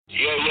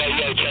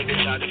Check this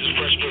out. This is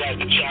Fresh Put Out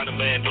the China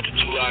Man with the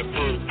 2 Live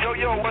Crew.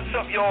 Yo, what's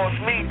up, y'all? It's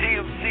me,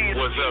 DMC.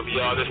 What's up,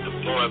 y'all? This the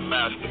boy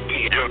Master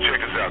P. Yo,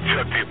 check us out.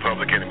 Chuck the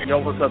Public Enemy.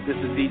 Yo, what's up?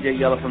 This is DJ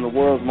Yella from the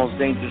world's most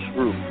dangerous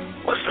group.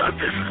 What's up?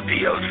 This is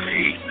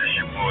DLC. This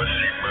your boy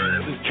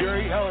C-Murder. This is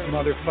Jerry Heller,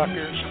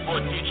 motherfuckers. It's your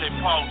boy DJ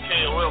Paul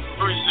KOL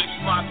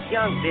 365.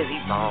 Young Busy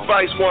Bone.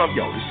 Vice One.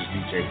 Yo, this is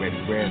DJ Ready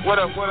Red. What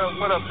up?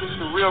 This is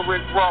the real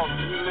Rick Ross.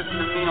 You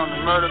listen to me on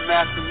the Murder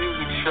Master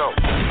Music Show.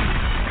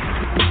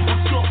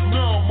 What's up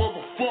now,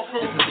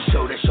 motherfucker? This is the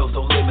show that shows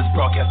no limits,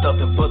 broadcast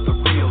nothing but the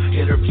real.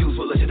 Interviews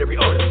with legendary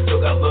artists,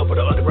 still got love for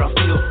the underground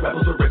steel.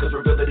 Rappers with records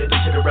revealing the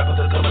niche, and rappers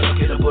are coming to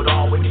get them put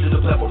on. We need to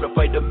the platform to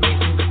fight the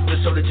mainstream. This is the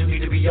show that you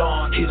need to be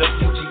on. Hit up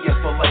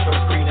UGS for life on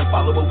the screen and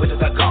follow up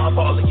with.com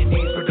for all of your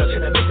needs.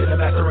 Production and mixing and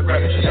mastering,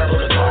 graphics, and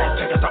download the song.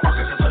 Check out the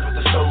archives and hundreds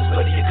of shows,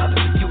 plenty of content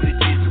for you to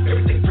dig through.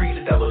 Everything free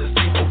to download and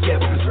stream. Oh yeah,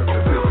 we deserve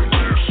the real.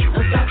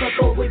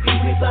 Unstoppable, we be,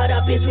 we fight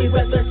our biz, we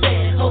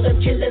represent. All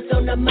them killers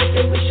on the mic,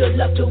 and we show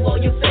love to all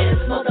your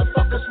fans.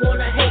 Motherfuckers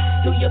wanna hate,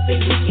 do your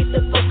thing, we keep the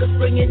focus.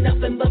 Bringing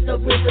nothing but the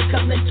RZA,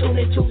 come and tune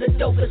into the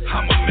dopest.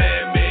 I'm a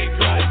man-made,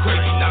 going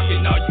crazy,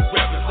 knocking all you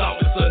rappers off.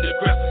 It's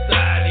underground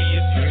society,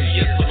 it's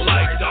UGS for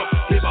life, dog.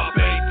 Hip-hop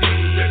AD,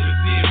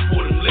 represent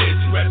for them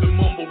legends. Rapping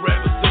mumble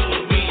rappers,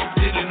 so we ain't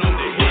sitting on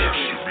the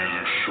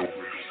hill.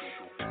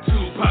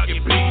 Tupac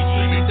and Biggie,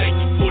 streaming, thank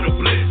you for the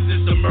blessings.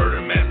 It's the Murder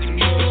Master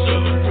Music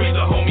Show. Free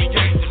the homie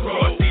gangsta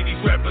crow. I see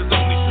these rappers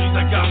on the streets,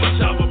 I got my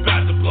chopper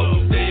about to blow.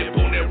 Stay up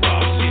on that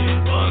raw shit,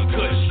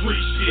 uncut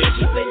street shit.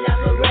 Keep it like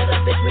a rather,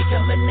 bitch, we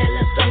coming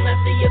hella strong. I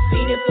see you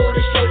feeding for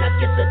the show,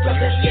 like it's a drug,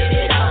 let's get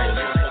it on.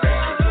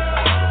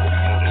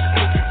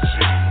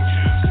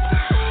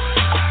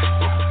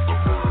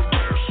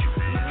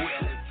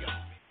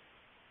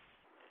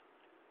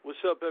 What's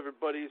up,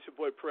 everybody? It's your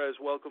boy Prez.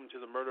 Welcome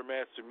to the Murder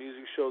Master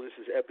Music Show. This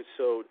is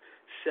episode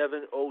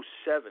 707. You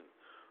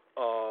know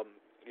what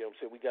I'm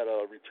saying? We got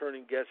a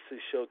returning guest to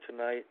the show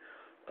tonight.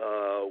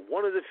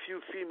 One of the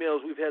few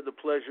females we've had the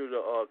pleasure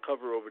to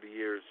cover over the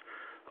years.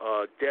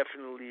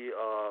 Definitely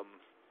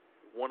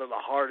one of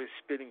the hardest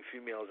spitting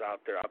females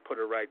out there. I put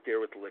her right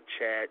there with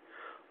LaChat.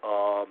 You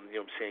know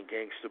what I'm saying?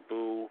 Gangsta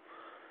Boo.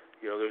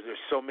 You know, there's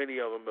so many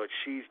of them, but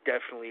she's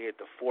definitely at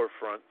the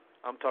forefront.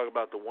 I'm talking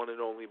about the one and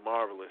only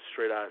Marvaless,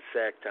 straight out of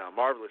Sacktown.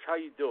 Marvaless, how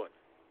you doing?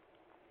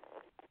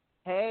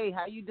 Hey,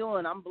 how you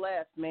doing? I'm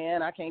blessed,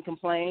 man. I can't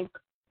complain.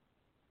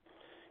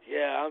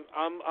 Yeah,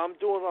 I'm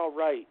doing all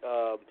right.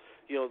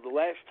 You know, the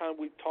last time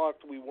we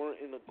talked, we weren't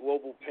in a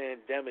global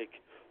pandemic.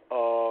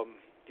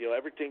 You know,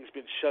 everything's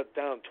been shut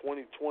down.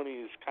 2020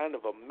 is kind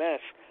of a mess.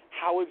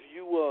 How have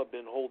you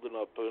been holding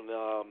up? And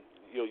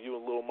you know, you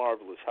and Little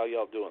Marvaless, how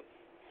y'all doing?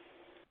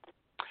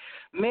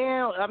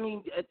 Man, I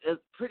mean,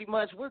 pretty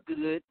much we're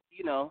good.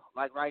 You know,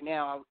 like right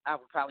now, I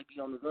would probably be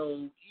on the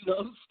road, you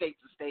know, state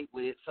to state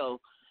with it. So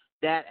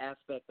that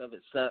aspect of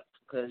it sucks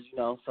because, you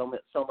know, so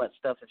much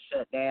stuff is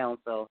shut down.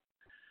 So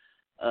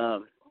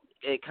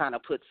it kind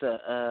of puts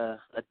a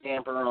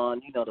damper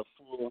on, you know, the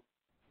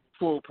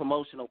full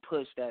promotional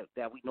push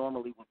that we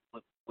normally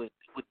would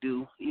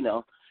do, you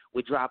know,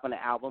 with dropping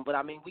the album. But,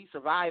 I mean, we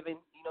surviving,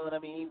 you know what I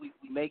mean? We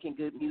making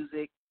good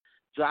music,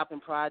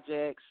 dropping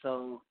projects.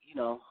 So, you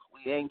know,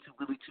 we ain't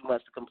really too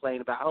much to complain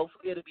about.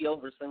 Hopefully it'll be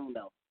over soon,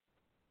 though.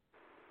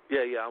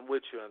 Yeah, I'm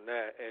with you on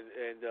that,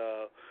 and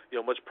you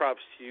know, much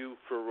props to you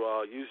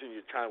for using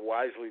your time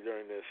wisely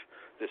during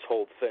this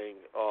whole thing.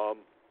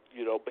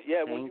 You know, but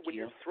yeah, when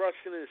you're thrust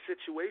into a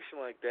situation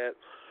like that,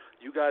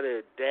 you got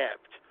to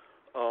adapt.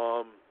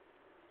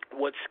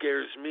 What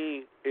scares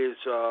me is,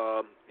 you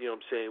know, what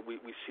I'm saying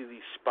we see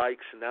these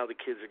spikes, and now the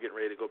kids are getting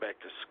ready to go back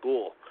to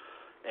school,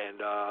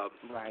 and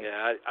right.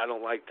 Yeah, I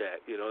don't like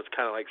that. You know, it's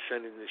kind of like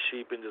sending the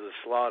sheep into the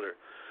slaughter.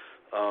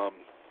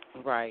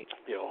 Right.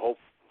 You know,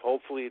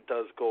 hopefully it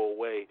does go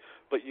away.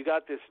 But you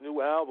got this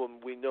new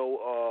album. We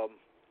know,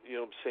 you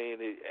know what I'm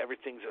saying,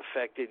 everything's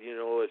affected, you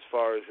know, as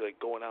far as like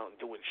going out and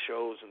doing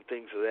shows and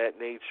things of that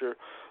nature.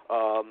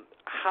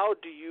 How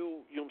do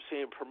you know what I'm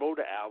saying, promote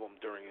an album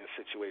during a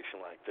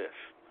situation like this?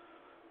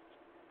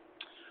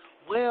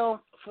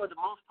 Well, for the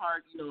most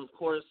part, you know, of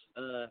course,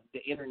 the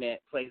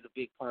internet plays a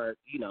big part.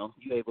 You know,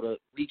 you're able to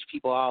reach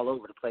people all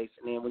over the place.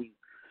 And then when you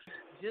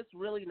just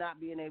really not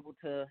being able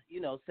to, you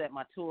know, set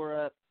my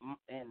tour up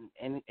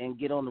and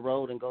get on the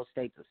road and go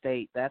state to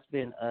state. That's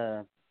been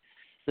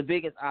the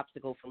biggest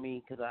obstacle for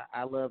me because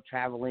I love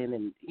traveling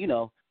and, you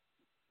know,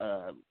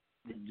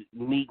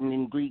 meeting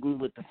and greeting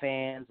with the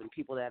fans and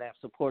people that have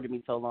supported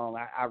me so long.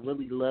 I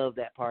really love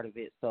that part of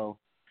it. So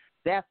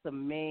that's the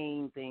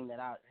main thing that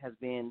has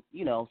been,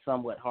 you know,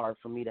 somewhat hard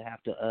for me to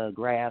have to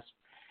grasp.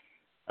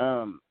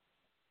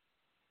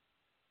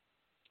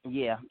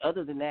 Yeah,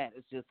 other than that,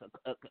 it's just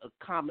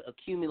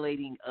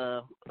accumulating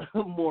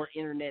more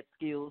internet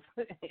skills.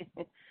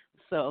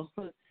 So,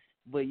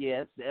 but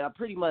yeah,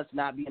 pretty much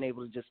not being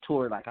able to just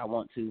tour like I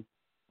want to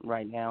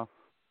right now.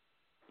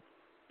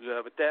 Yeah,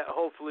 but that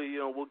hopefully, you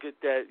know, we'll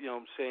get that, you know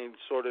what I'm saying,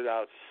 sorted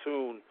out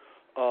soon.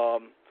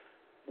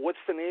 What's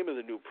the name of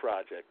the new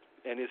project?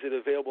 And is it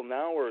available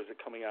now or is it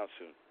coming out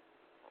soon?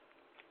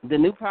 The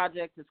new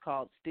project is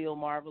called Still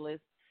Marvelous,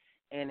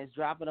 and it's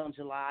dropping on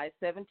July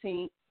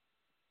 17th.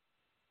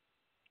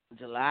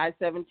 July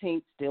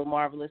 17th, Still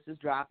Marvelous is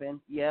dropping.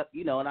 Yep,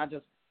 and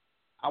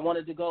I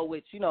wanted to go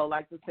with,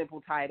 like the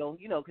simple title,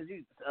 because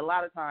a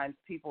lot of times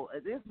people,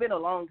 it's been a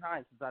long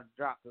time since I've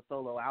dropped a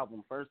solo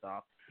album, first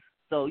off.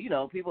 So,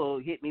 people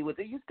hit me with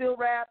it, you still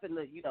rap? And,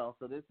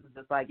 so this is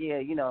just like,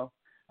 yeah,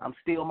 I'm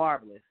still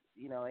marvelous.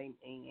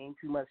 Ain't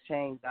too much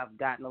change. I've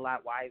gotten a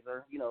lot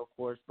wiser, of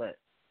course, but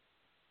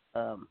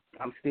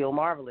I'm still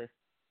marvelous.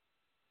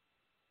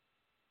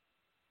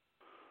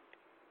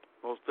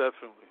 Most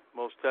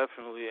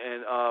definitely.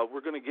 And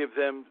we're going to give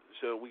them,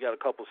 so we got a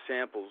couple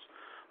samples.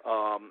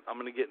 I'm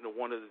going to get into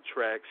one of the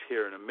tracks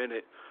here in a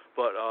minute.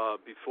 But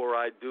before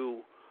I do,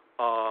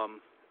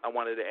 I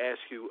wanted to ask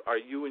you, are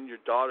you and your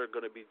daughter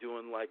going to be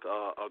doing like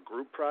a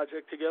group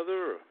project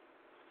together? Or?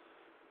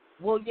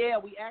 Well, yeah,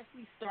 we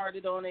actually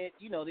started on it,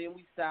 then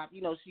we stopped.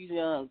 She's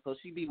young, so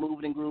she be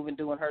moving and grooving,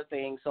 doing her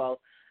thing. So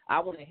I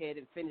went ahead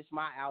and finished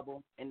my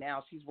album, and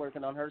now she's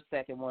working on her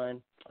second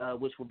one,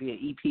 which will be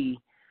an EP.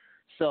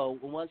 So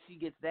once she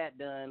gets that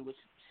done, which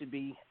should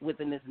be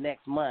within this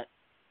next month,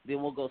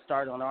 then we'll go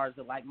start on ours,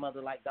 the Like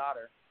Mother, Like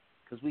Daughter,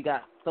 because we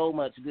got so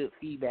much good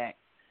feedback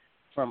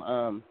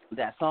from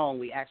that song.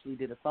 We actually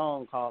did a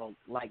song called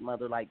Like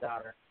Mother, Like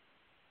Daughter.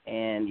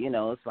 And,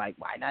 it's like,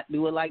 why not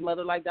do a Like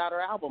Mother, Like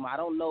Daughter album? I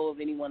don't know of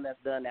anyone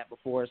that's done that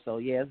before, so,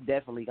 yeah, it's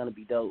definitely going to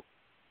be dope.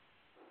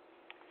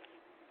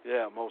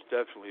 Yeah, most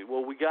definitely.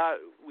 Well, we got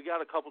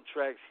a couple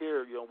tracks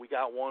here. We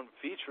got one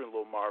featuring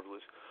Lil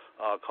Marvelous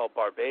called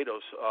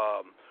Barbados.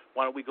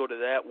 Why don't we go to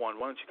that one?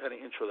 Why don't you kind of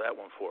intro that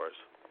one for us?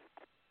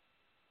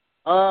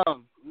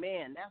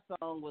 Man, that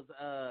song was,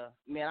 I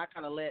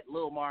kind of let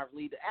Lil Marv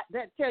lead.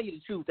 That tell you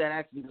the truth, that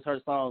actually was her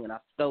song, and I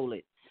stole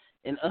it.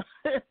 And I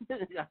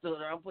told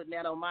her I'm putting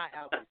that on my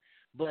album.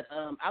 But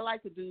I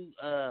like to do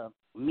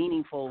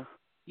meaningful,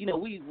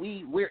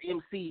 we're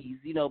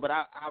MCs, but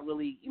I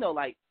really,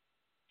 like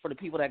for the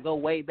people that go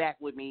way back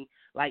with me,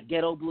 like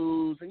Ghetto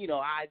Blues and,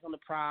 Eyes on the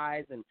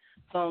Prize and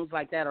songs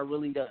like that are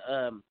really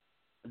the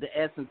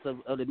essence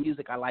of the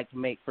music I like to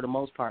make for the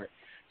most part.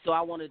 So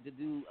I wanted to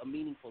do a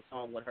meaningful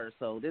song with her.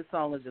 So this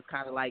song is just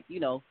kind of like,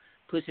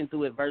 pushing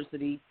through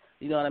adversity,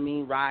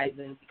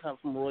 rising, become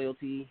from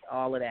royalty,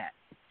 all of that.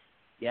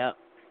 Yep.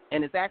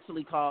 And it's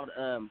actually called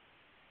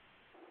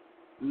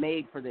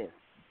Made for This.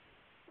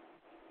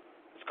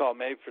 It's called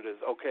Made for This.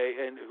 Okay.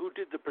 And who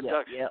did the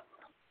production? Yep.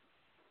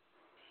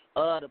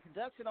 The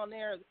production on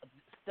there is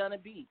Stunner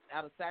Beats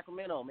out of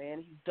Sacramento, man.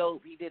 He's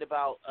dope. He did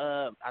about,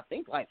 I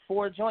think, like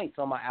 4 joints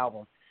on my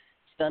album.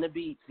 Stunner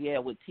Beats, yeah,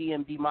 with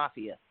TMD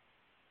Mafia.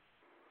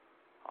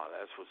 Oh,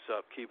 that's what's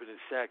up. Keep it in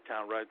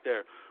Sacktown right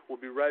there. We'll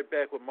be right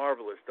back with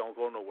Marvelous. Don't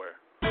go nowhere.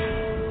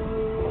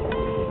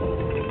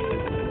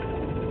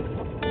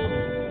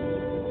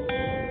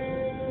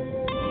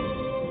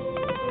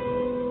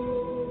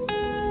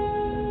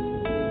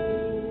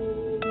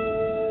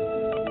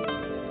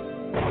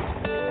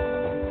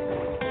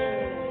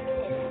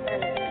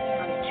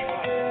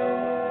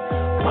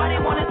 Why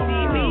they wanna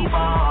see me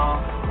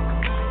fall?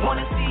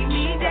 Wanna see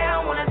me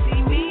down, wanna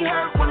see me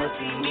hurt, wanna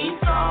see me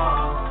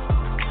fall.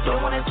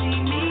 Don't wanna see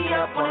me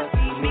up, wanna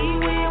see me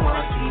win,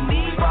 wanna see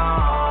me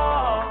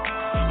fall.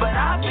 But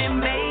I've been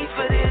made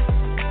for this,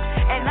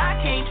 and I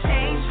can't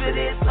change for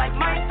this. Like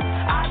Mike,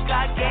 I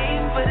got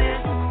game for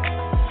this.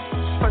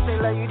 First they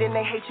love you, then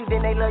they hate you, then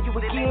they love you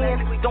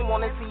again. Don't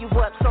wanna see you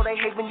up, so they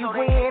hate when you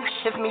win.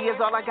 If me is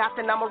all I got,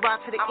 then I'ma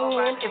ride to the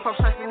end. If I'm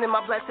trusting in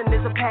my blessing,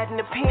 there's a pad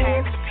and a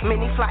pen.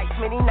 Many flights,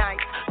 many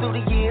nights, through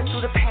the years,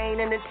 through the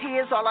pain and the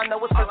tears. All I know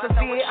is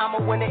persevere. I'm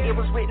a winner, it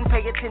was written.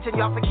 Pay attention,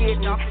 y'all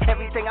forgetting.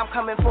 Everything I'm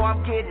coming for,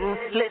 I'm getting.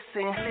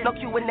 Listen, no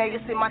Q&A,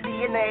 it's in my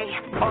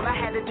DNA. All I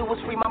had to do was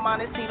free my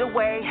mind and see the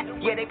way.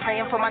 Yeah, they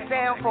praying for my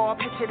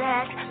downfall. Picture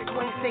that.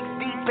 26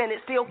 deep in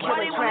it, still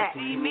killing tracks.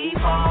 Wanna see me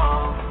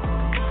fall?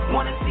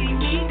 Wanna see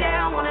me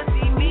down? Wanna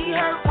see me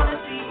hurt? Wanna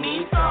see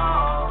me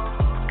fall?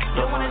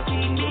 Don't wanna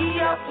see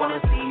me up? Wanna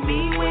see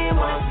me win?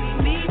 Wanna see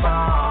me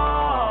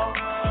fall?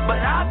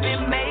 But I've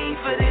been made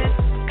for this,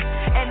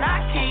 and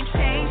I can't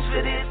change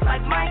for this.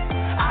 Like Mike,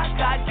 I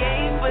got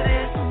game for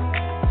this.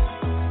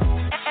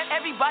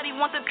 Everybody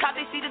wants the top,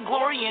 they see the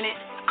glory in it.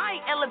 I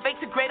ain't elevate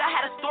to great, I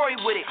had a story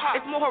with it.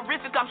 It's more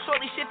horrific, I'm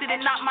surely shifted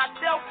and not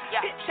myself.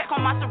 Check on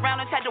my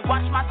surroundings, had to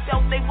watch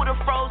myself. They would've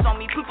froze on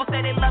me. People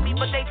say they love me,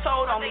 but they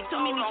told on me. Too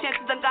many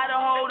chances I got a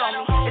hold on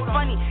me. It's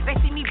funny, they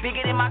see me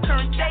bigger than my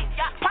current state.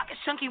 Pocket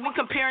chunky when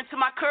comparing to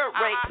my current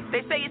rate.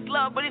 They say it's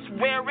love, but it's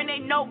rare and they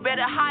know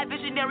better. High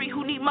visionary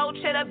who need more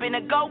cheddar, been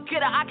a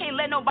go-getter. I can't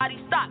let nobody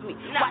stop me.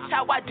 Watch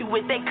how I do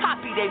it, they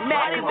copy, they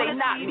mad cause they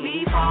not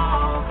me.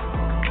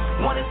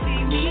 Wanna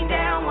see me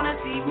down, wanna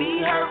see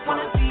me hurt,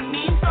 wanna see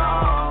me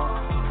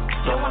fall.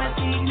 Don't wanna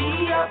see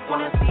me up,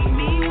 wanna see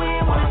me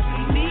win, wanna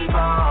see me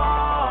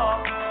fall.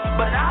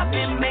 But I've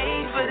been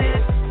made for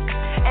this,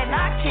 and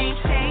I can't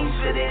change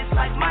for this.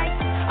 Like Mike,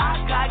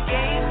 I got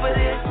game for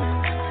this.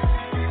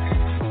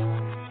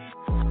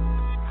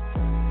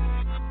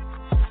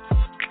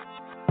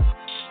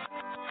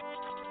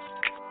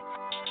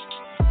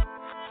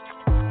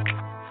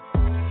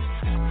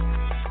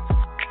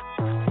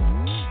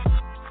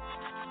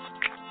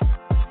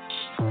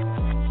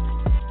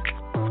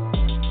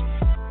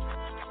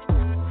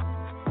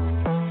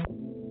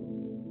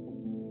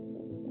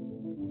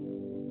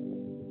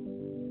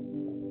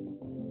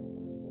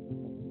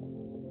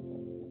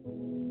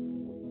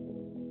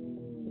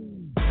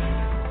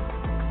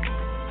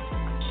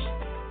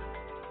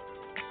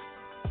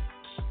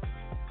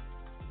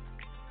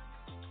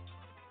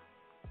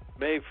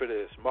 wait for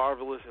this.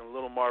 Marvaless and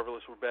Little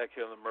Marvaless, we're back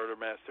here on the Murder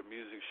Master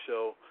Music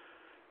Show.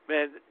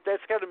 Man,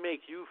 that's got to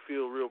make you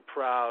feel real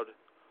proud,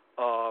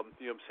 you know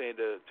what I'm saying,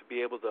 to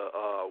be able to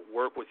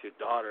work with your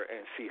daughter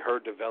and see her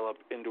develop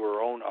into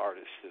her own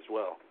artist as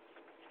well.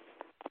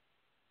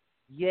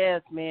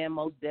 Yes, man,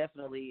 most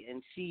definitely.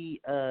 And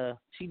she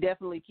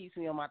definitely keeps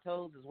me on my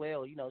toes as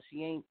well. You know,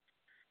 she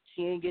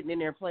ain't getting in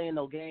there playing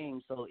no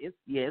games. So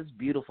it's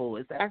beautiful.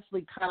 It's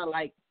actually kind of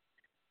like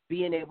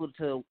being able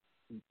to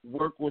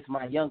work with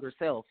my younger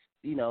self,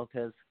 you know,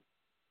 because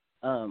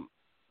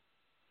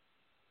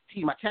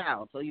she's my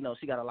child. So, you know,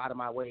 she got a lot of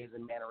my ways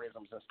and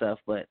mannerisms and stuff,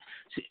 but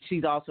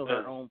she's also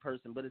her own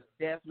person. But it's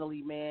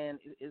definitely, man,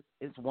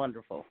 it's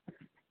wonderful.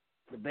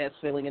 The best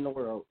feeling in the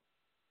world.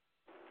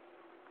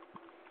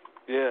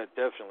 Yeah,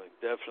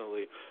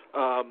 definitely.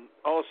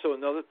 Also,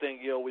 another thing,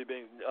 you know, we've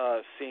been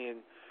seeing,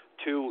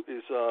 too,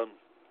 is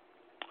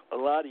a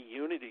lot of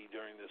unity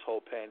during this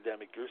whole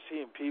pandemic. You're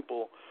seeing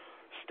people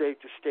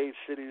state to state,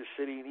 city to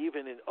city, and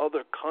even in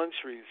other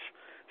countries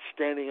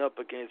standing up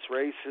against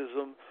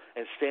racism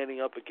and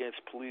standing up against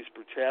police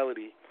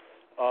brutality.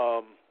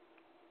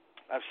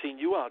 I've seen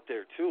you out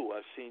there, too.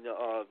 I've seen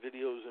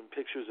videos and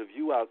pictures of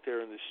you out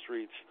there in the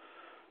streets,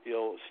 you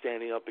know,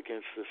 standing up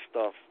against this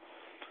stuff.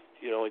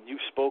 You know, and you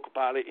spoke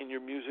about it in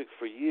your music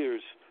for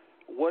years.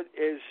 What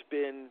has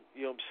been,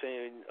 you know what I'm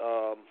saying,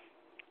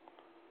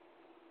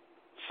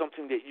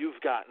 something that you've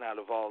gotten out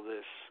of all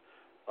this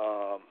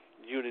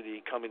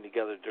unity coming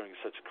together during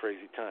such a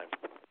crazy time?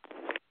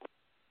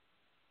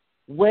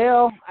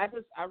 Well, I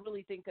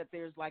really think that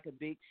there's like a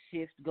big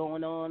shift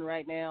going on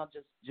right now,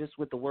 just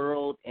with the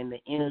world and the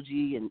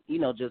energy and, you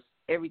know, just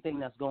everything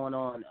that's going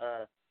on.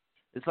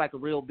 It's like a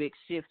real big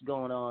shift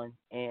going on,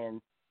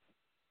 and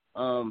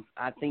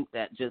I think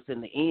that just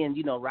in the end,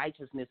 you know,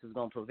 righteousness is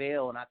going to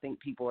prevail, and I think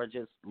people are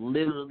just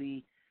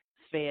literally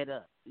fed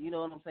up. You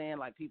know what I'm saying?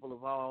 Like people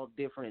of all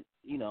different,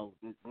 you know,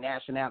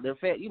 nationalities, they're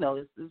fed. You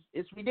know,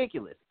 it's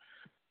ridiculous.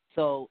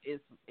 So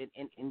it's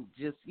and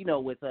just, you know,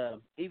 with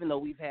even though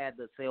we've had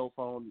the cell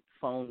phone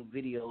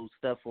video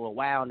stuff for a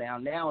while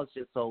now it's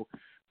just so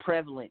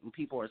prevalent and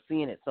people are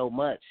seeing it so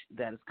much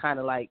that it's kind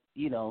of like,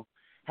 you know,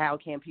 how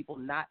can people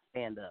not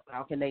stand up?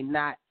 How can they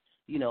not,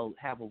 you know,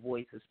 have a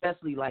voice,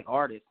 especially like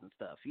artists and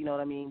stuff? You know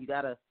what I mean? You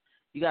gotta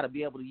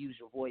be able to use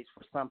your voice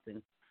for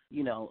something,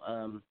 you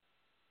know,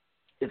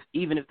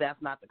 even if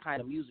that's not the kind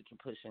of music you're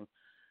pushing.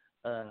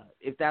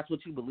 If that's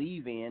what you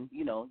believe in,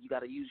 you know, you got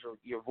to use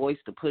your voice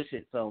to push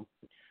it. So,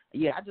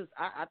 yeah, I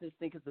just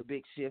think it's a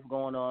big shift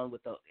going on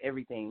with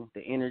everything,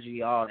 the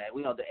energy, all that.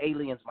 We know the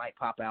aliens might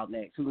pop out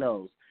next. Who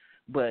knows?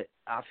 But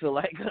I feel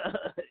like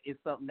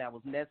it's something that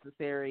was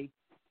necessary.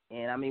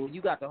 And, I mean, when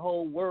you got the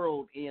whole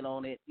world in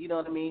on it, you know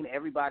what I mean?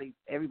 Everybody's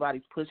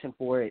pushing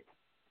for it.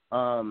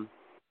 Results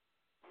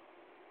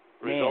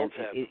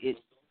man,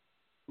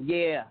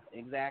 yeah,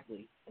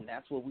 exactly. And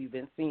that's what we've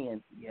been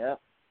seeing. Yep.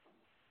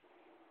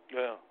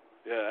 Yeah,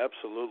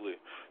 absolutely.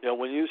 You know,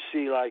 when you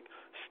see, like,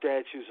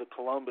 statues of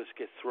Columbus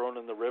get thrown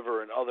in the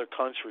river in other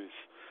countries,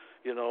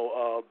 you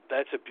know,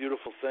 that's a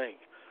beautiful thing.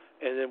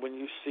 And then when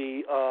you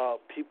see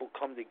people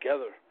come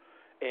together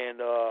and,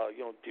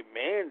 you know,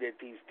 demand that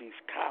these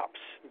cops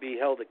be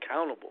held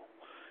accountable,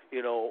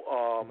 you know,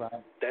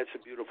 right. That's a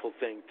beautiful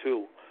thing,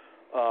 too.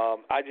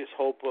 I just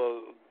hope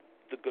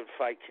the good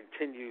fight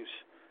continues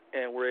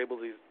and we're able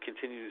to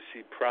continue to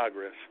see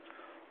progress.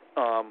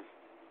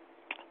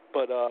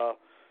 But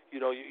you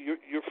know,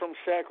 you're from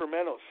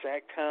Sacramento.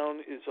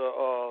 Sacktown is you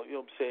know what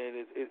I'm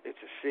saying, it's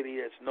a city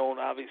that's known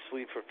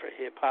obviously for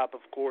hip hop,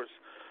 of course,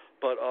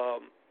 but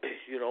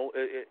you know,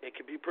 it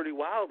can be pretty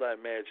wild, I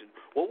imagine.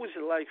 What was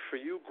it like for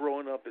you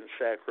growing up in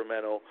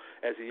Sacramento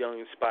as a young,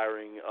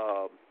 inspiring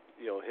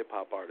you know, hip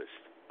hop artist?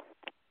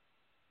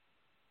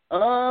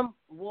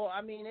 Well,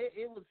 I mean,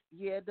 it was,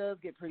 yeah, it does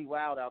get pretty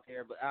wild out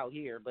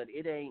here, but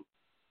it ain't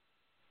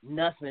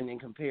nothing in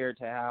compared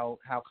to how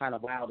kind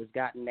of wild it's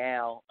gotten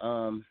now.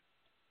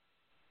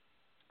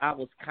 I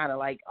was kind of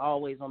like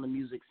always on the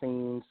music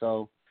scene,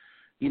 so,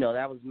 you know,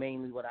 that was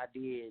mainly what I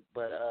did.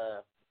 But,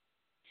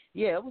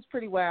 yeah, it was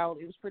pretty wild.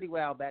 It was pretty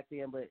wild back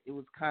then, but it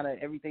was kind of,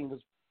 everything was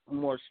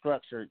more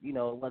structured. You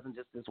know, it wasn't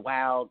just this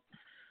wild,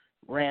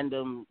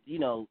 random, you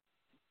know,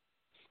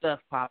 stuff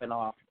popping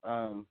off.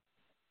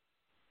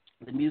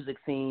 The music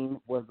scene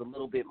was a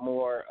little bit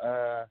more,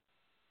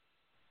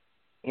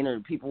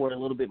 people were a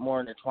little bit more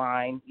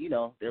intertwined. You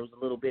know, there was a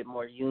little bit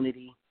more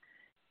unity.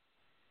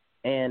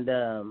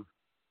 And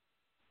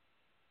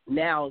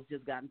now it's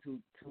just gotten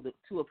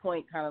to a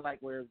point kind of like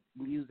where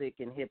music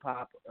and hip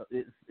hop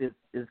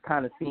is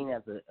kind of seen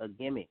as a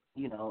gimmick,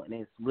 you know, and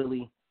it's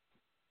really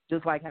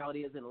just like how it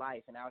is in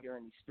life and out here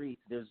in the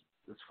streets. There's,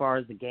 as far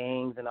as the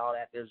gangs and all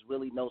that, there's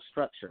really no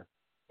structure,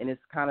 and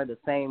it's kind of the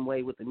same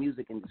way with the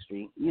music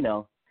industry, you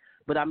know.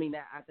 But I mean,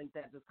 I think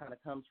that just kind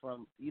of comes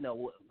from, you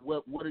know,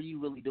 what are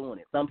you really doing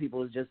it? Some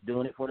people is just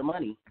doing it for the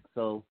money.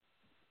 So,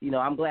 you know,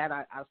 I'm glad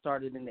I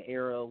started in the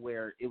era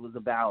where it was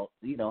about,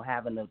 you know,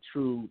 having a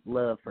true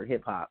love for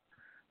hip hop.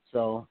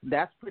 So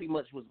that's pretty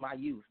much was my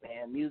youth,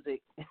 man.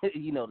 Music,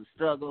 the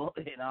struggle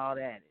and all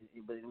that,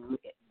 but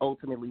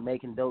ultimately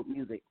making dope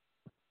music.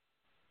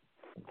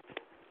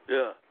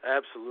 Yeah,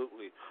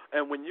 absolutely.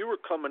 And when you were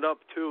coming up,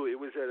 too, it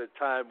was at a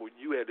time when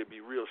you had to be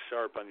real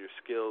sharp on your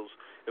skills.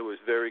 It was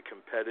very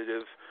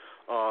competitive.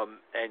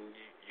 And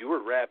you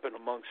were rapping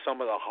among some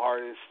of the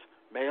hardest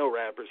male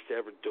rappers to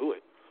ever do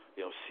it.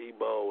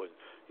 Sibo and,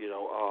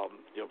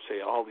 I'm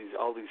saying, all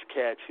these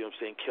cats, I'm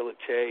saying, Killer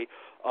Tay.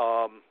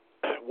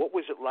 What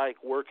was it like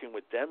working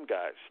with them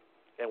guys?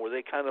 And were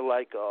they kind of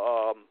like,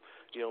 I'm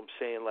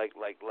saying, like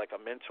a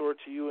mentor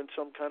to you in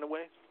some kind of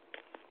way?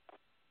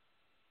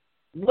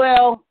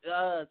 Well,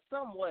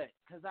 somewhat,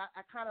 because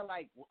I kind of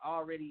like I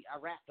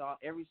rapped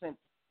ever since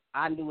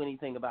I knew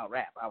anything about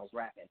rap, I was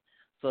rapping.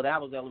 So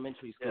that was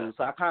elementary school. Yeah.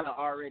 So I kind of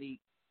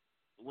already,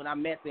 when I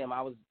met them,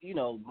 I was,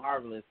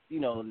 Marvaless,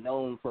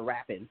 known for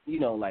rapping,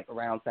 like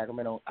around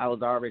Sacramento. That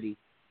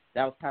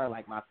was kind of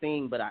like my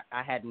thing, but I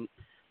hadn't,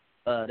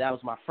 that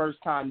was my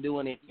first time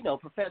doing it,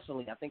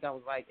 professionally. I think I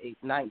was like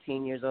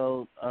 19 years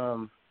old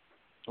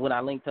when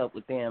I linked up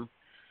with them.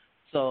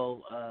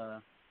 So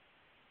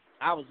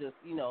I was just,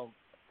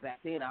 back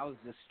then I was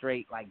just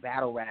straight like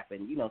battle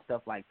rapping,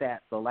 stuff like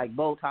that. So like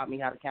Bo taught me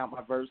how to count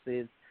my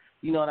verses,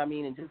 you know what I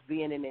mean, and just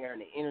being in there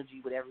and the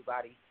energy with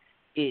everybody,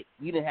 you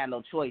didn't have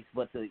no choice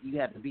but you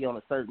had to be on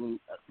a certain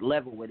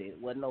level with it.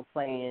 It wasn't no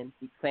playing.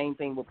 Same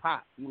thing with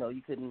Pop, you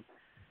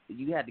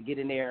had to get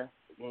in there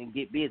and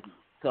get busy.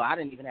 So I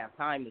didn't even have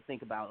time to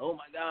think about, oh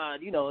my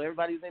God,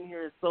 everybody's in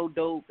here is so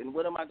dope and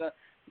what am I gonna?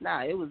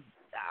 Nah,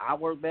 I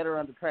work better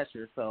under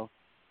pressure, so.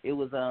 We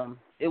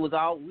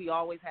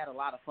always had a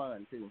lot of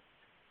fun too,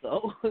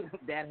 so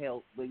that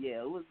helped. But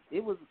yeah,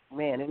 it was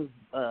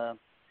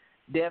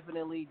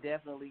definitely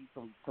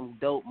some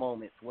dope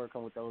moments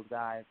working with those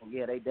guys, and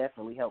yeah, they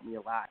definitely helped me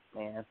a lot,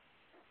 man.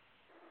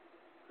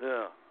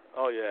 Yeah,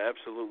 oh yeah,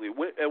 absolutely.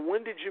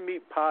 When did you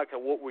meet Pac,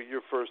 and what were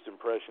your first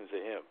impressions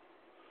of him?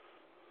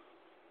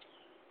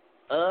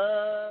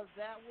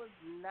 That was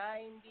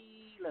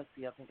 90. Let's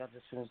see, I think I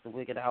just finished the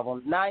Wicked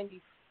album.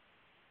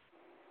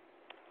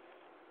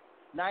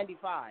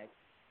 95.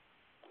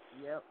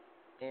 Yep.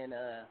 And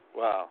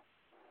wow.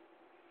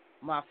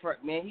 My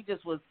first man, he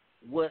just was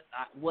what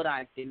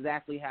I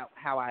exactly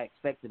how I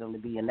expected him to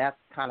be, and that's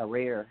kind of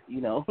rare,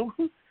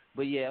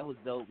 But yeah, it was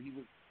dope. He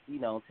was,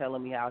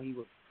 telling me how he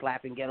was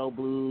slapping ghetto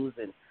blues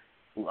and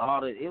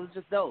all that. It was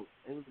just dope.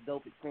 It was a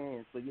dope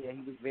experience. But yeah,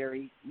 he was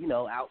very,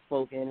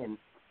 outspoken, and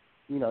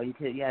you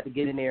had to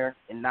get in there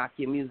and knock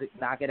your music,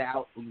 knock it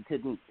out. You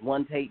couldn't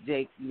one take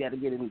Jake. You had to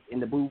get in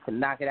the booth and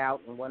knock it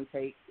out in one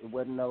take. It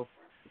wasn't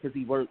because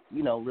he worked,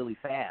 really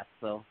fast.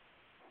 So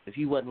if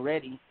you wasn't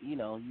ready, you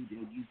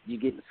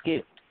getting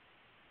skipped.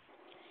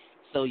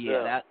 So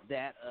yeah,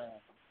 that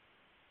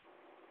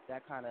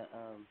kind of,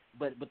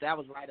 but that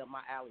was right up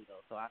my alley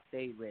though. So I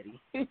stayed ready.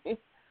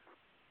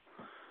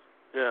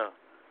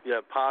 Yeah,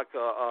 Pac,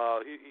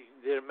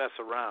 he didn't mess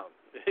around.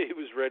 He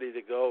was ready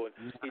to go,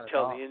 and he'd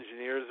tell the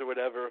engineers or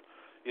whatever,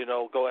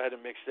 go ahead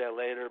and mix that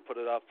later, put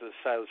it off to the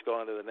side, let's go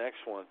on to the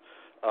next one.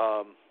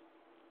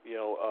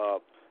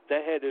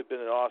 That had to have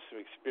been an awesome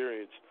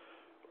experience.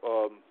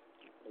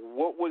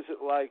 What was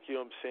it like,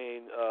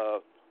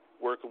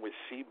 working with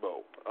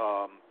Sibo?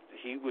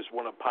 He was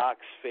one of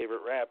Pac's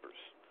favorite rappers,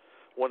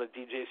 one of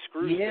DJ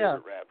Screw's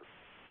favorite rappers.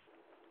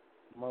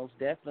 Most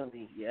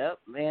definitely, yep,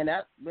 man.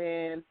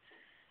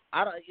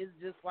 It's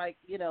just like,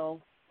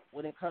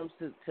 when it comes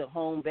to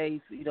home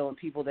base, and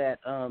people that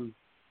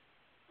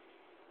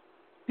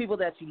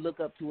you look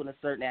up to in a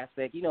certain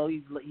aspect,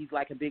 he's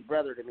like a big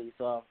brother to me.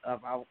 So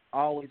I've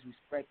always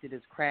respected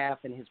his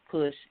craft and his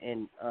push,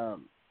 and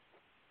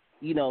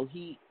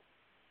he,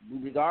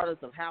 regardless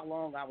of how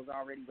long I was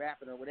already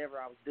rapping or whatever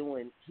I was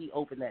doing, he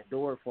opened that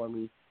door for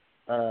me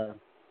to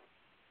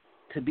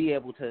be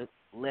able to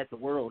let the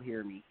world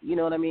hear me. You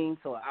know what I mean?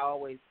 So I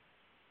always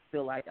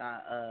feel like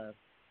I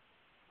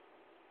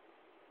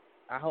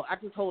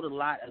just hold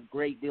a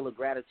great deal of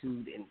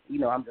gratitude, and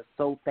I'm just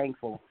so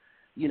thankful,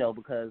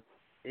 because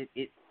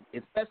it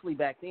especially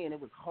back then, it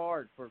was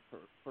hard for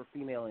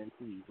female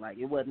MCs. Like,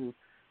 it wasn't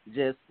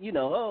just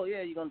oh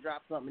yeah, you're gonna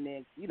drop something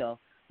and then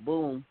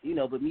boom,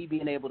 but me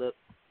being able to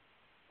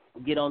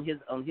get on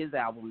his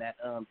album, that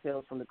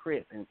Tales from the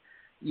Crypt, and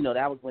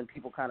that was when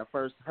people kind of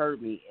first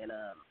heard me,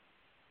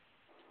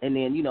 and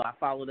then I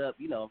followed up,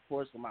 of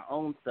course, with my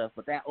own stuff,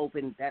 but that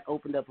opened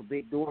up a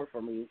big door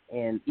for me,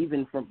 and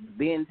even from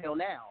then till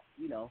now,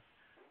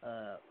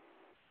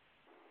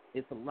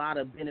 it's a lot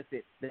of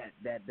benefits that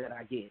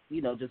I get,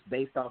 just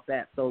based off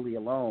that solely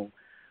alone.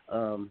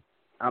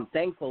 I'm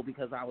thankful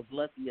because I was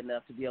lucky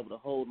enough to be able to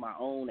hold my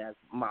own as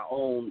my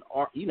own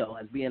art,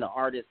 as being an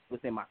artist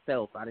within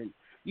myself. I didn't,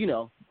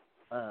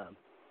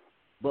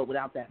 but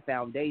without that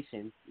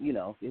foundation, who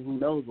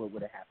knows what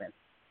would have happened.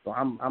 So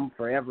I'm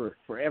forever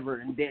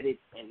indebted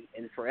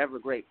and forever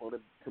grateful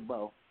to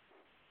Bo.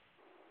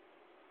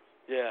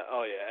 Yeah,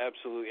 oh yeah,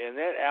 absolutely. And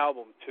that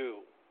album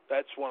too,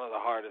 that's one of the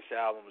hardest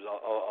albums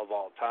of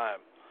all time.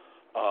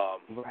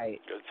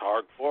 Right. It's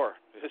hardcore.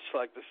 It's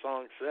like the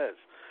song says.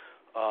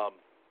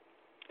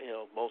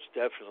 Most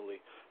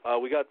definitely.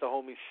 We got the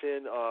homie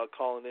Sin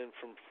calling in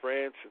from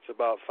France. It's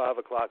about 5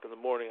 o'clock in the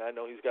morning. I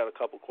know he's got a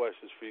couple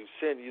questions for you.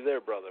 Sin, you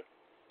there, brother?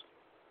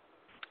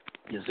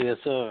 Yes,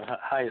 sir.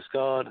 Hi,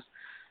 Scott.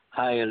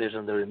 Hi,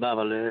 legendary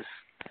Marvaless.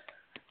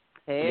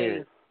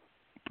 Hey.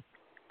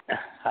 Yeah.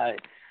 Hi.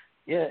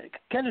 Yeah,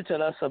 can you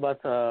tell us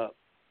about the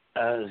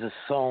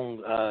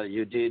song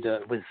you did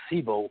with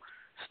Sibo,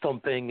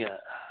 Stomping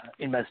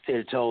in My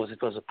Steel Toes?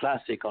 It was a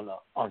classic on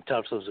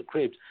Tales of the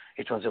Crypt.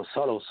 It was your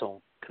solo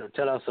song. Can you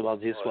tell us about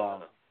this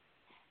one?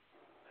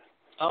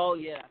 Oh,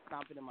 yeah,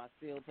 Stomping in My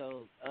Steel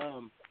Toes.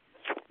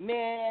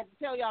 Man, to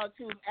tell y'all the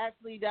truth,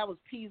 actually, that was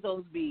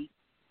Pizzo's beat,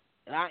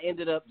 and I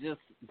ended up just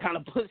kind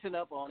of pushing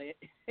up on it.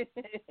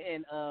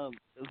 And,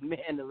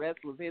 man, the rest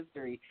was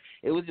history.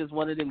 It was just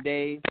one of them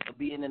days of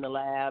being in the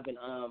lab, and,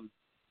 I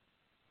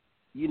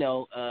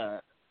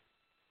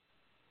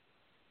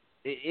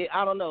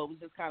don't know, it was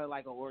just kind of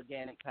like an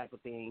organic type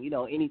of thing.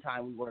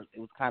 Anytime we worked, it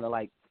was kind of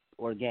like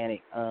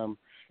organic.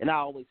 And I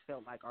always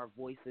felt like our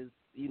voices,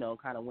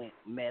 kind of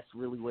meshed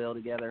really well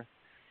together.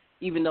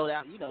 Even though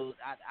that,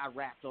 I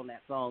rapped on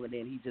that song, and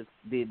then he just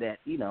did that,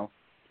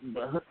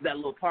 that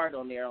little part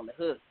on there on the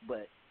hook.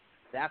 But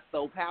that's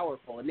so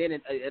powerful. And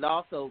then it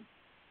also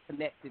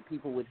connected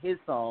people with his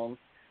song,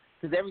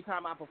 because every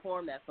time I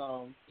perform that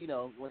song,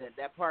 when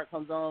that part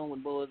comes on,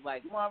 when Bo's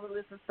like,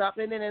 Marvelous is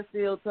stopping in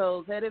Steel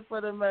Toes, headed for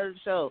the murder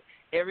show,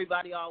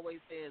 everybody always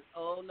says,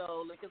 oh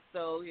no, liquor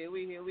store, here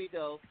we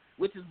go,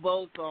 which is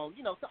Bo's song.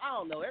 So I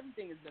don't know,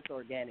 everything is just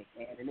organic,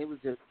 man. And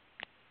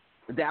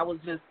that was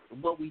just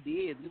what we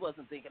did. We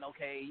wasn't thinking,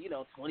 okay,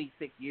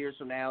 26 years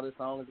from now, this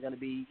song is going to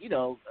be,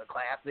 a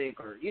classic,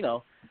 or,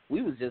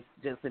 we was just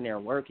in there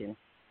working.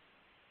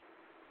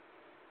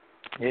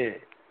 Yeah.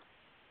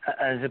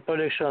 And the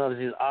production of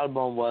this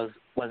album was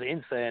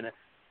insane.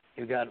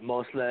 You got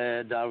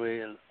Mosley,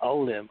 Daryl,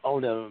 all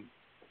them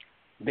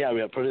Bay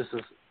Area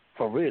producers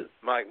for real.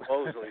 Mike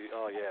Mosley,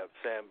 oh yeah,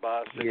 Sam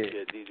Bostic,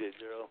 yeah. DJ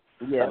Drill,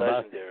 yeah,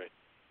 legendary.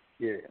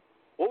 Yeah.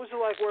 What was it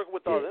like working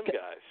with all them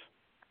guys?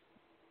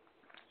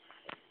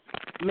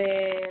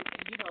 Man,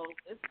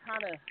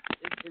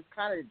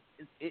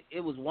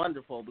 it was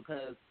wonderful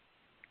because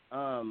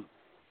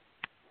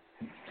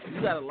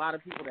you got a lot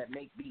of people that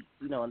make beats,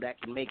 and that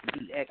can make a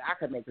beat. Heck, I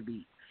could make a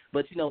beat.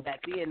 But,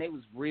 back then they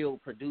was real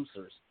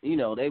producers. They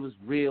was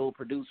real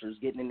producers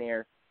getting in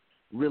there,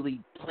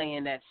 really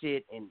playing that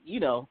shit and,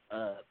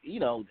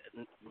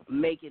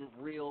 making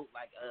real,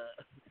 like,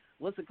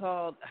 what's it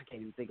called? I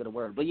can't even think of the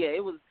word. But, yeah,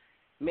 it was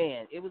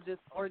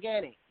just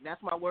organic.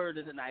 That's my word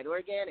of the night,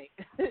 organic.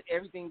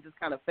 Everything just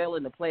kind of fell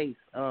into place.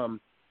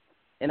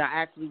 And I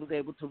actually was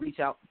able to reach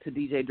out to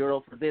DJ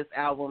Durrell for this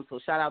album. So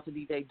shout out to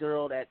DJ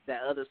Durrell, that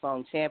other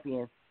song,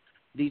 Champion.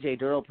 DJ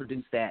Durrell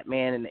produced that,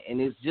 man.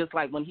 And it's just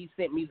like when he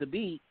sent me the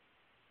beat,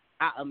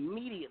 I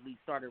immediately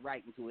started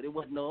writing to it. It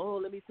wasn't,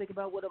 let me think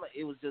about what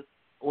it was just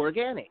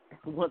organic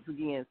once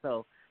again.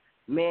 So,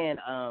 man,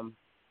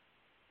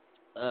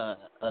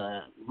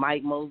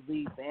 Mike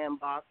Mosley, Sam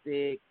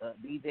Bostic,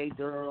 DJ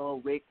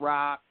Durrell, Rick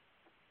Rock,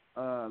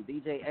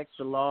 DJ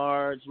Extra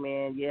Large,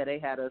 man. Yeah, they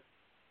had us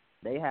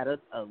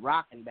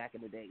rocking back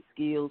in the day.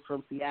 Skills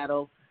from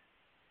Seattle.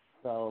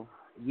 So,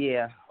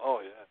 yeah.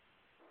 Oh, yeah.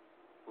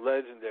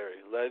 Legendary.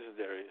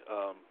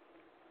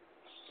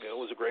 It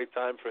was a great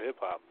time for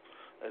hip-hop.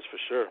 That's for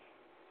sure.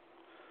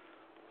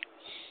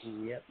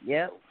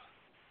 Yep.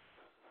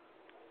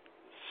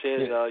 Sin,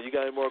 you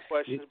got any more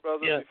questions,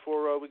 brother,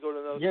 before we go to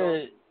another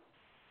song?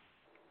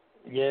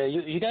 Yeah,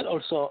 you got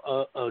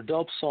also a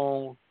dope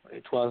song.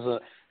 It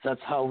was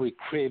That's How We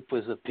Creep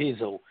with the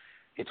Pizzo.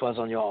 It was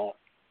on your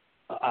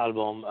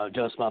album,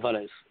 Just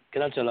Marvelous.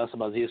 Can you tell us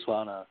about this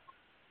one?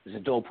 It's a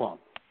dope one.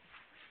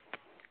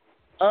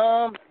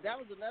 That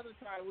was another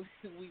time I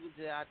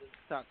just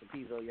talked to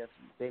Pizzo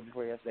day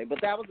before yesterday,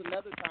 but that was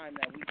another time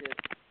that we just,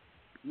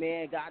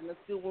 man, got in the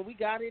studio. When we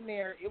got in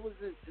there,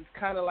 it's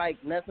kind of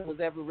like nothing was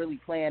ever really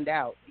planned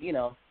out, we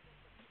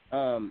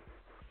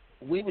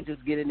would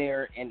just get in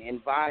there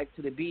and vibe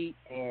to the beat,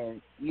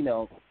 and,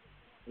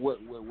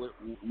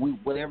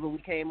 whatever we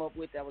came up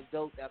with that was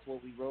dope, that's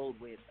what we rolled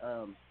with.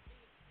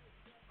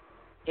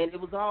 And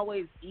it was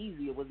always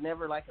easy. It was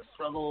never like a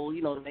struggle,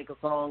 to make a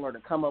song or to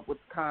come up with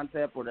the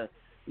concept or to,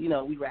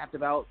 we rapped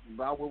about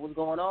what was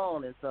going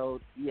on. And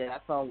so, yeah,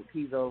 that song with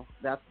Pizzo,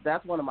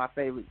 that's one of my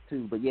favorites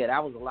too. But, yeah,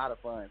 that was a lot of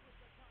fun.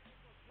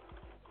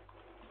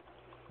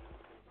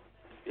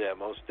 Yeah,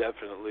 most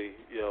definitely.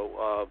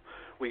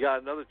 We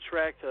got another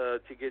track to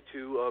get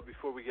to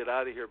before we get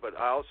out of here. But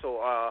I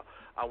also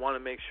I want to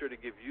make sure to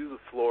give you the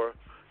floor.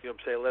 What I'm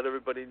saying? Let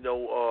everybody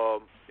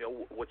know,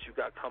 what you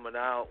got coming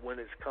out, when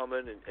it's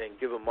coming, and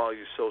give them all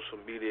your social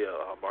media,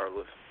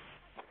 Marvelous.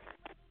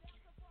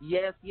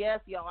 Yes,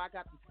 y'all. I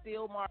got the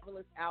Still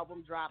Marvelous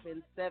album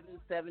dropping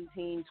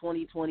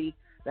 7/17/2020.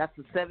 That's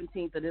the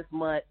 17th of this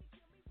month.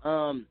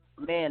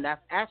 Man,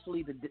 that's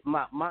actually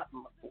my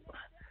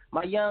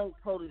young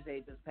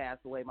protege just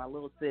passed away. My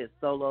little sis,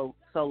 Solo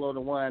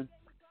the One,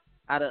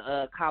 out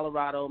of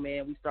Colorado.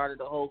 Man, we started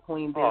the whole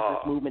Queen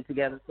Business movement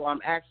together. So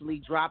I'm actually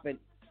dropping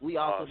We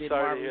also did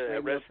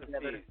Marvelous Radio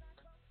together.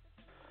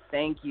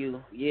 Thank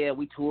you. Yeah,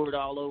 we toured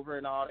all over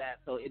and all that,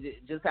 so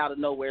it just out of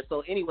nowhere.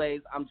 So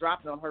anyways, I'm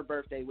dropping on her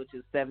birthday, which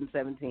is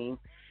 7/17,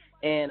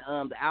 and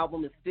the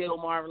album is still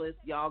Marvelous.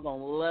 Y'all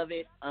gonna love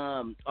it.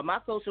 On my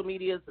social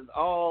medias is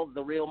all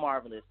The Real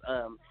Marvelous.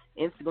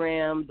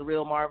 Instagram, The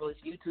Real Marvelous.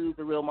 YouTube,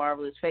 The Real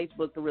Marvelous.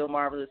 Facebook, The Real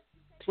Marvelous.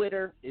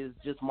 Twitter is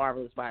just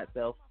Marvelous by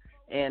itself.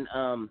 And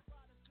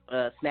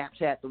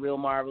Snapchat, The Real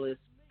Marvelous.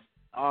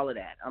 All of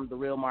that. I'm The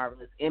Real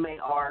Marvelous.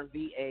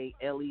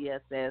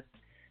 MARVALESS.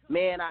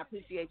 Man, I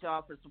appreciate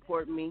y'all for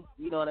supporting me.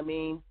 You know what I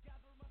mean?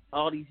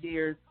 All these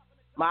years.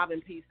 Mob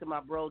and peace to my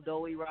bro,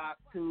 Doey Rock,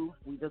 too.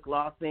 We just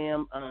lost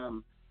him.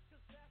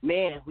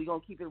 Man, we're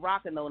going to keep it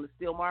rocking, though. And the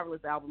Still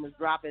Marvelous album is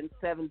dropping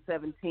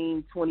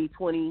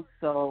 7/17/2020.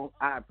 So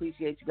I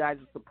appreciate you guys'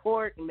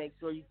 support and make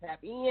sure you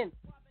tap in.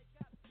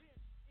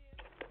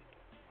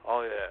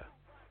 Oh, yeah.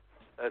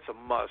 That's a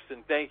must.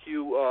 And thank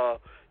you, you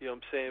know what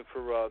I'm saying,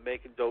 for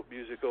making dope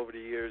music over the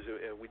years.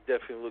 And we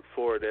definitely look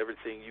forward to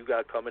everything you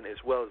got coming,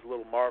 as well as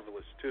Little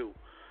Marvelous, too.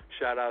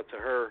 Shout out to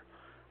her.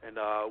 And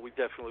we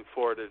definitely look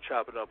forward to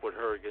chopping up with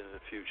her again in the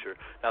future.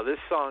 Now, this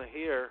song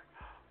here,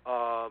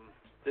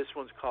 this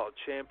one's called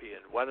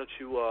Champion. Why don't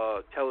you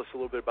tell us a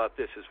little bit about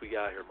this as we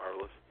got here,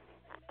 Marvelous?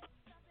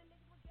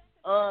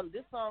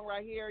 This song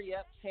right here,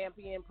 yep,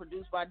 Champion,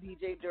 produced by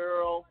DJ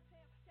Durrell.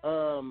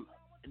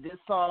 This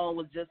song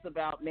was just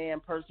about, man,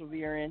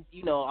 persevering,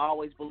 you know,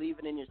 always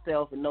believing in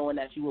yourself and knowing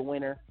that you a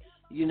winner.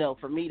 You know,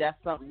 for me,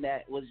 that's something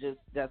that's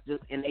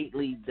just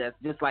innately, that's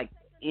just like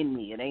in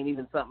me. It ain't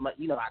even something,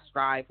 you know, I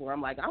strive for.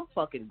 I'm like, I'm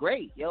fucking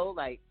great, yo.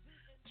 Like,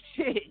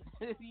 shit,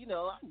 you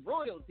know, I'm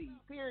royalty,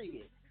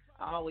 period.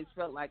 I always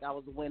felt like I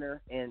was a winner,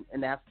 and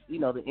that's, you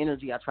know, the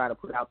energy I try to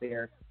put out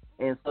there.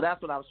 And so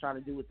that's what I was trying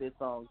to do with this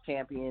song,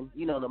 Champion.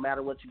 You know, no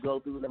matter what you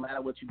go through, no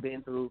matter what you've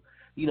been through,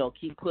 you know,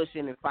 keep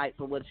pushing and fight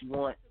for what you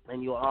want,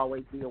 and you'll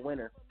always be a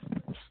winner.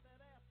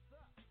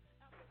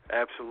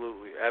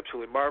 Absolutely,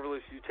 absolutely.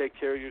 Marvelous, you take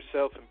care of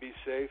yourself and be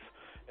safe,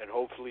 and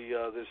hopefully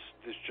this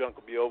junk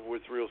will be over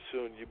with real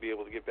soon. You'll be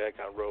able to get back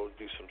on road and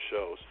do some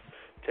shows.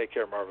 Take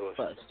care, Marvelous.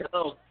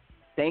 So,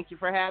 thank you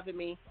for having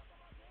me.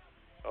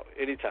 Oh,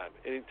 anytime.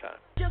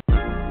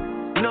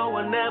 No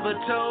one ever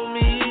told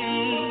me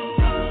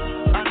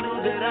I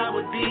knew that I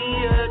would be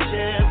a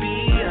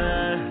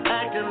champion,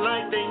 acting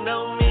like they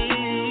know me,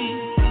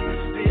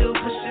 still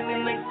pushing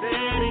and they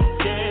said it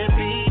can't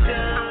be done.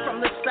 I'm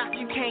from the south,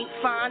 you can't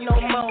find no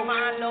more.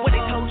 When they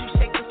told you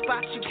shake the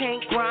spot, you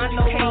can't grind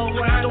no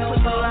more. Don't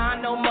put the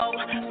line no more,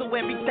 so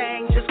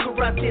everything just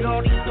corrupted.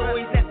 All these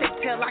stories that they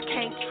tell, I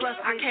can't trust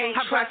it. I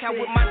rock out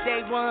with my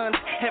day ones,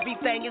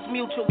 everything is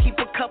mutual. Keep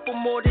a couple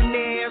more than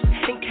theirs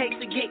in case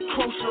it get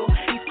crucial.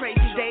 These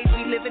crazy days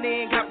we living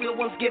in, got real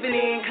ones giving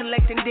in,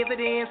 collecting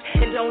dividends,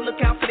 and don't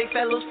look out for their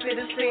fellow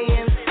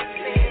citizens.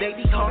 They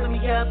be calling me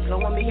up,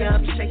 blowing me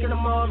up, shaking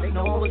them all, they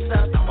know what's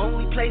up. The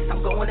only place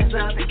I'm going is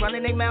up. They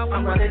running their mouth,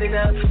 I'm running it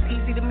up. It's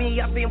easy to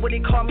me, I've been where they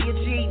call me a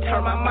G.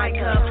 Turn my mic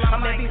up,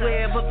 I'm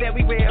everywhere but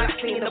very rare. I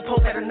seen the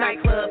Pope at a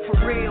nightclub, for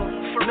real.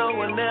 No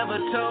one ever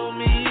told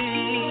me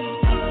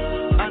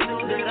I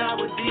knew that I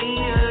would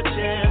be a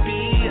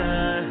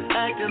champion,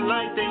 acting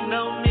like they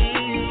know me,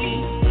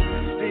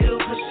 still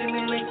pushing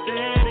and they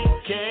said it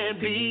can't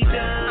be done.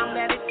 I'm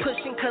at it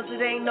pushing cause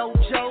it ain't no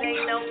joke.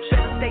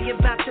 Better stay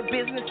about your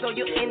business or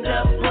you'll end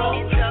up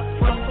broke.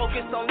 Don't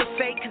focus on the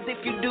fake, cause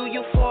if you do,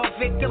 you fall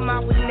victim. I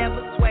would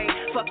never sway.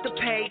 Fuck the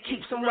pay,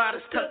 keep some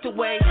riders tucked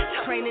away.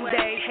 Training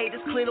day,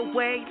 haters clear the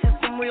way to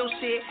some real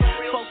shit.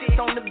 Focus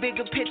on the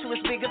bigger picture, it's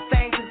bigger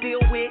things to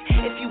deal with.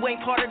 If you ain't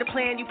part of the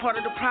plan, you part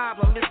of the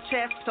problem. It's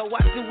chess, so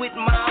I do it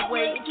my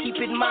way, keep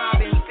it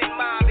mobbing.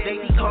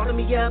 They be calling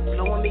me up,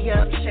 blowing me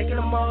up, shaking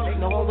them all, they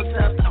know what's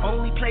up. The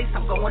only place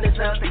I'm going is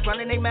up. They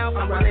running their mouth,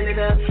 I'm running it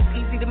up.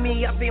 It's easy to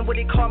me, I've been where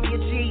they call me a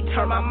G.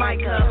 Turn my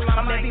mic up,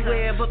 I'm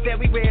everywhere but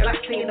very rare. I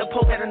seen the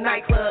Pope at a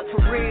nightclub, for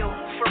real.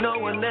 No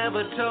one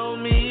ever told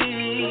me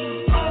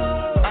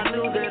I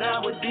knew that I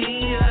would be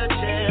a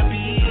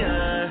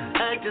champion,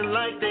 acting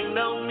like they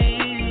know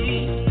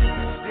me,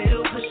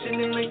 still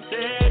pushing and they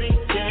said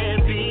it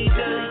can't be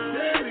done.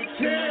 It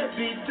can't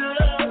be done.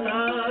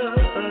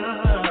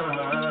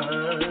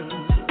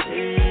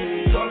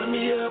 Hey. Calling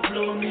me up,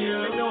 blowing me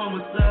up, they know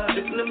what's up.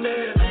 Listen to me,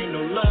 ain't no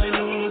love, they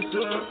know what's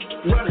up.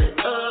 Run it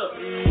up,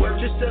 work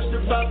yourself to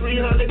about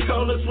 300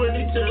 callers when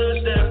they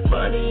touch down.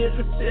 Money is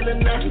a ceiling,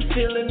 now he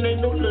feeling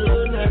ain't no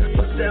love now.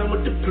 Bust down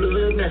with the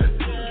plug now.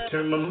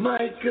 Turn my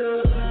mic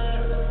up.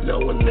 No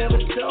one ever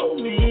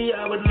told me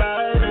I would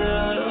lie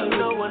to.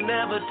 No one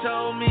ever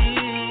told me